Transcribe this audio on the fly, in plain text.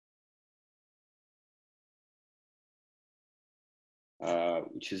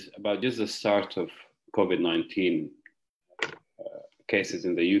which is about just the start of COVID-19 cases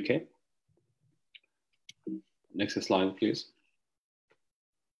in the UK. Next slide, please.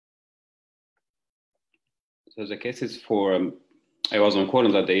 So the cases for, I was on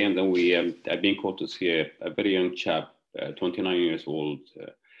quarantine at the end, and I've been called to see a very young chap, 29 years old,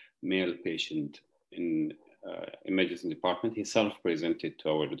 male patient in emergency department. He self-presented to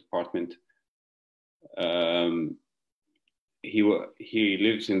our department. He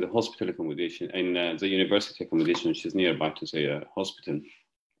lives in the hospital accommodation, in the university accommodation, which is nearby to the hospital.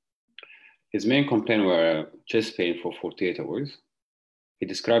 His main complaint were chest pain for 48 hours. He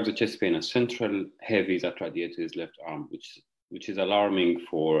describes the chest pain as central, heavy, that radiated his left arm, which is alarming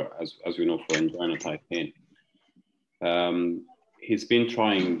for, as we know, for angina type pain. He's been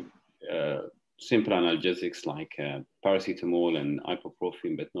trying simple analgesics like paracetamol and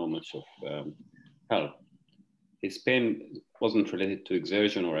ibuprofen, but not much of help. His pain wasn't related to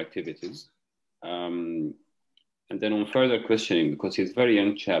exertion or activities. And then on further questioning, because he's a very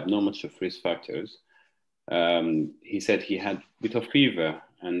young chap, not much of risk factors, he said he had a bit of fever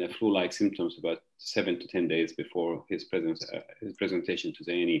and flu-like symptoms about 7 to 10 days before his presentation to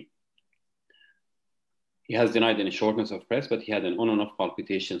the A&E. He has denied any shortness of breath, but he had an on and off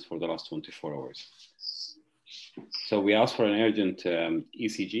palpitations for the last 24 hours. So we asked for an urgent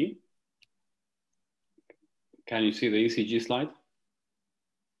ECG. Can you see the ECG slide?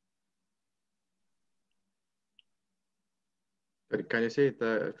 Can you see it,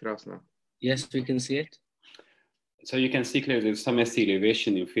 Firas, now? Yes, we can see it. So you can see clearly there's some ST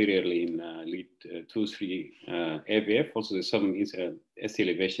elevation inferiorly in lead 2-3 AVF. Also there's some ST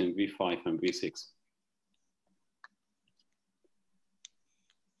elevation V5 and V6.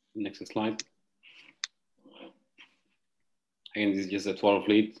 Next slide. Again, this is just a 12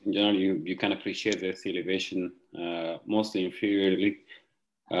 lead. In general, you can appreciate the ST elevation, mostly inferiorly,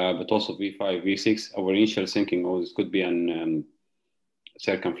 but also V5, V6. Our initial thinking was could be an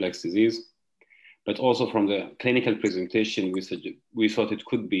circumflex disease. But also from the clinical presentation, we thought it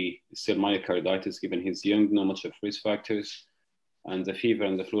could be still myocarditis, given he's young, not much of risk factors, and the fever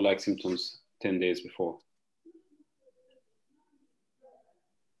and the flu-like symptoms 10 days before.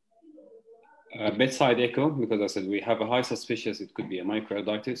 Bedside echo, because I said we have a high suspicion it could be a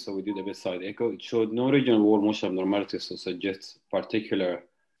myocarditis, so we did a bedside echo. It showed no regional wall motion abnormalities to suggest particular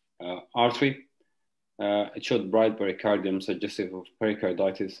artery. It showed bright pericardium, suggestive of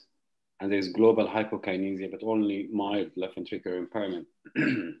pericarditis. And there's global hypokinesia, but only mild left ventricular impairment.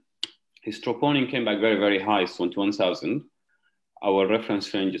 His troponin came back very, very high, 21,000. Our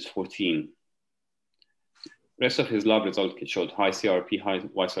reference range is 14. Rest of his lab result showed high CRP, high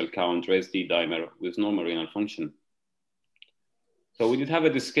white cell count, raised D dimer with normal renal function. So we did have a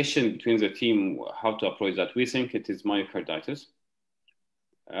discussion between the team how to approach that. We think it is myocarditis,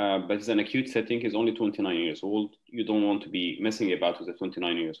 but it's an acute setting. He's only 29 years old. You don't want to be messing about with a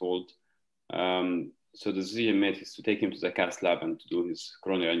 29 years old. So the decision made is to take him to the cath lab and to do his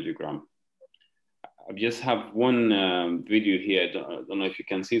coronary angiogram. I just have one video here. I don't know if you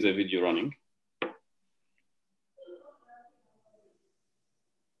can see the video running.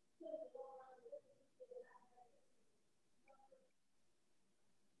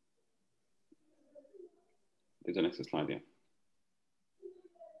 There's the next slide here.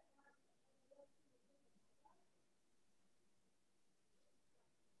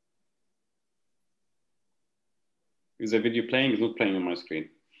 Is the video playing? It's not playing on my screen.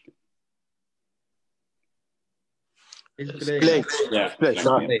 It's playing. Yeah.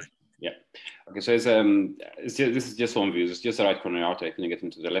 Yeah. Okay. So this is just one view. It's just the right coronary artery. I couldn't get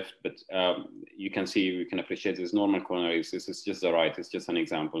into the left, but you can see, we can appreciate this normal coronaries. This is just the right. It's just an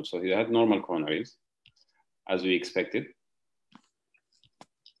example. So he had normal coronaries, as we expected.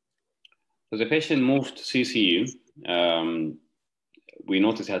 So the patient moved to CCU. We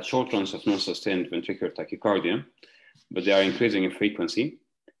noticed he had short runs of non-sustained ventricular tachycardia, but they are increasing in frequency.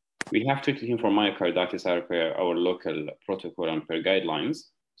 We have treated him for myocarditis as per our local protocol and per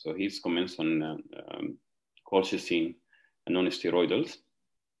guidelines. So he's commenced on colchicine and non-steroidals.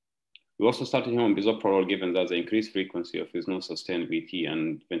 We also started him on bisoprolol, given that the increased frequency of his non-sustained VT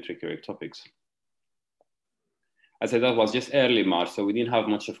and ventricular ectopics. I said that was just early March, so we didn't have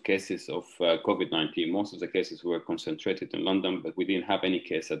much of cases of COVID-19. Most of the cases were concentrated in London, but we didn't have any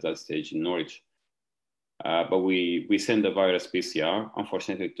case at that stage in Norwich. But we sent the virus PCR.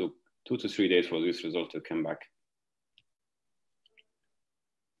 Unfortunately, it took 2 to 3 days for this result to come back.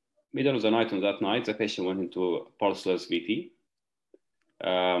 Middle of the night on that night, the patient went into pulseless VT,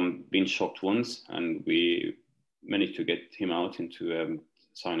 been shocked once, and we managed to get him out into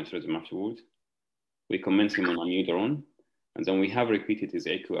sinus rhythm afterwards. We commenced him on amiodarone. And then we have repeated his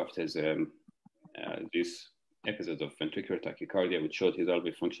echo after this episode of ventricular tachycardia, which showed his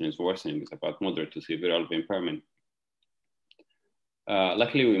LV function is worsening with about moderate to severe LV impairment.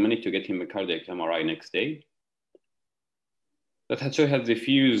 Luckily, we managed to get him a cardiac MRI next day. That actually had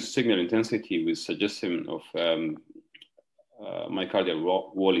diffuse signal intensity with suggestion of myocardial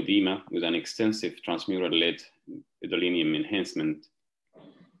wall edema with an extensive transmural-led gadolinium enhancement.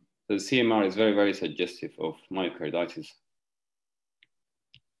 So the CMR is very, very suggestive of myocarditis.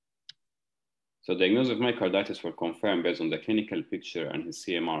 So diagnosis of myocarditis were confirmed based on the clinical picture and his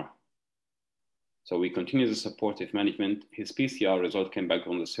CMR. So we continue the supportive management. His PCR result came back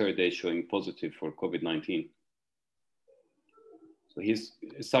on the third day showing positive for COVID-19. So he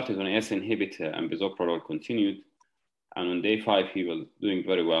started on ACE inhibitor and bisoprolol continued. And on day 5, he was doing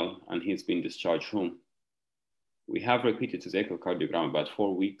very well and he's been discharged home. We have repeated his echocardiogram about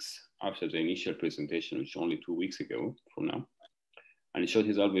 4 weeks after the initial presentation, which was only 2 weeks ago from now. And it showed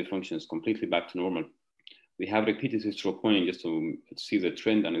his LV function is completely back to normal. We have repeated his troponin just to see the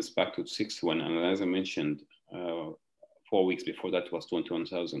trend, and it's back to 61. And as I mentioned, 4 weeks before that was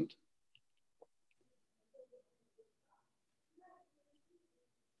 21,000.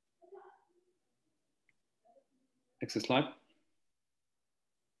 Next slide.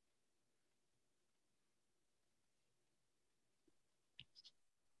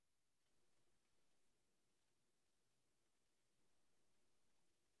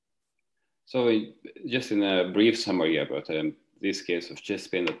 So just in a brief summary about this case of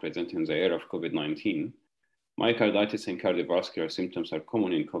chest pain that presented in the era of COVID-19, myocarditis and cardiovascular symptoms are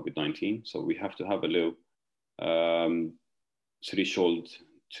common in COVID-19. So we have to have a low threshold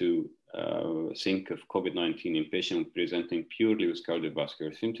to think of COVID-19 in patients presenting purely with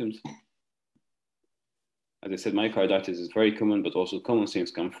cardiovascular symptoms. As I said, myocarditis is very common, but also common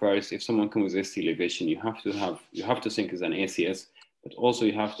things come first. If someone comes with ST elevation, you have to think as an ACS, but also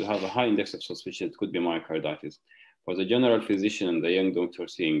you have to have a high index of suspicion. It could be myocarditis. For the general physician and the young doctor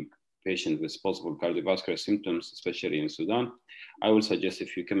seeing patients with possible cardiovascular symptoms, especially in Sudan, I would suggest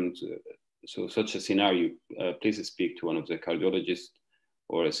if you come into such a scenario, please speak to one of the cardiologists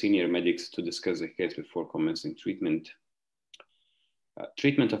or a senior medics to discuss the case before commencing treatment.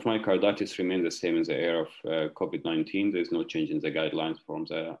 Treatment of myocarditis remains the same in the era of COVID-19. There is no change in the guidelines from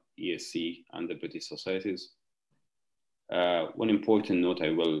the ESC and the British societies. One important note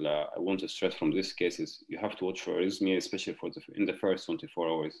I want to stress from this case is you have to watch for arrhythmia, especially in the first 24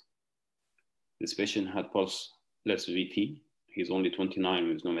 hours. This patient had pulseless VT. He's only 29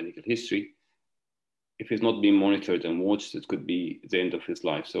 with no medical history. If he's not being monitored and watched, it could be the end of his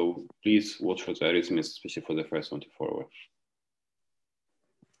life. So please watch for the arrhythmias, especially for the first 24 hours.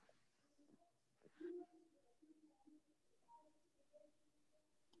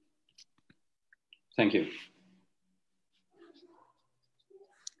 Thank you.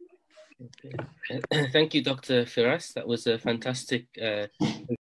 Thank you, Dr. Firas. That was a fantastic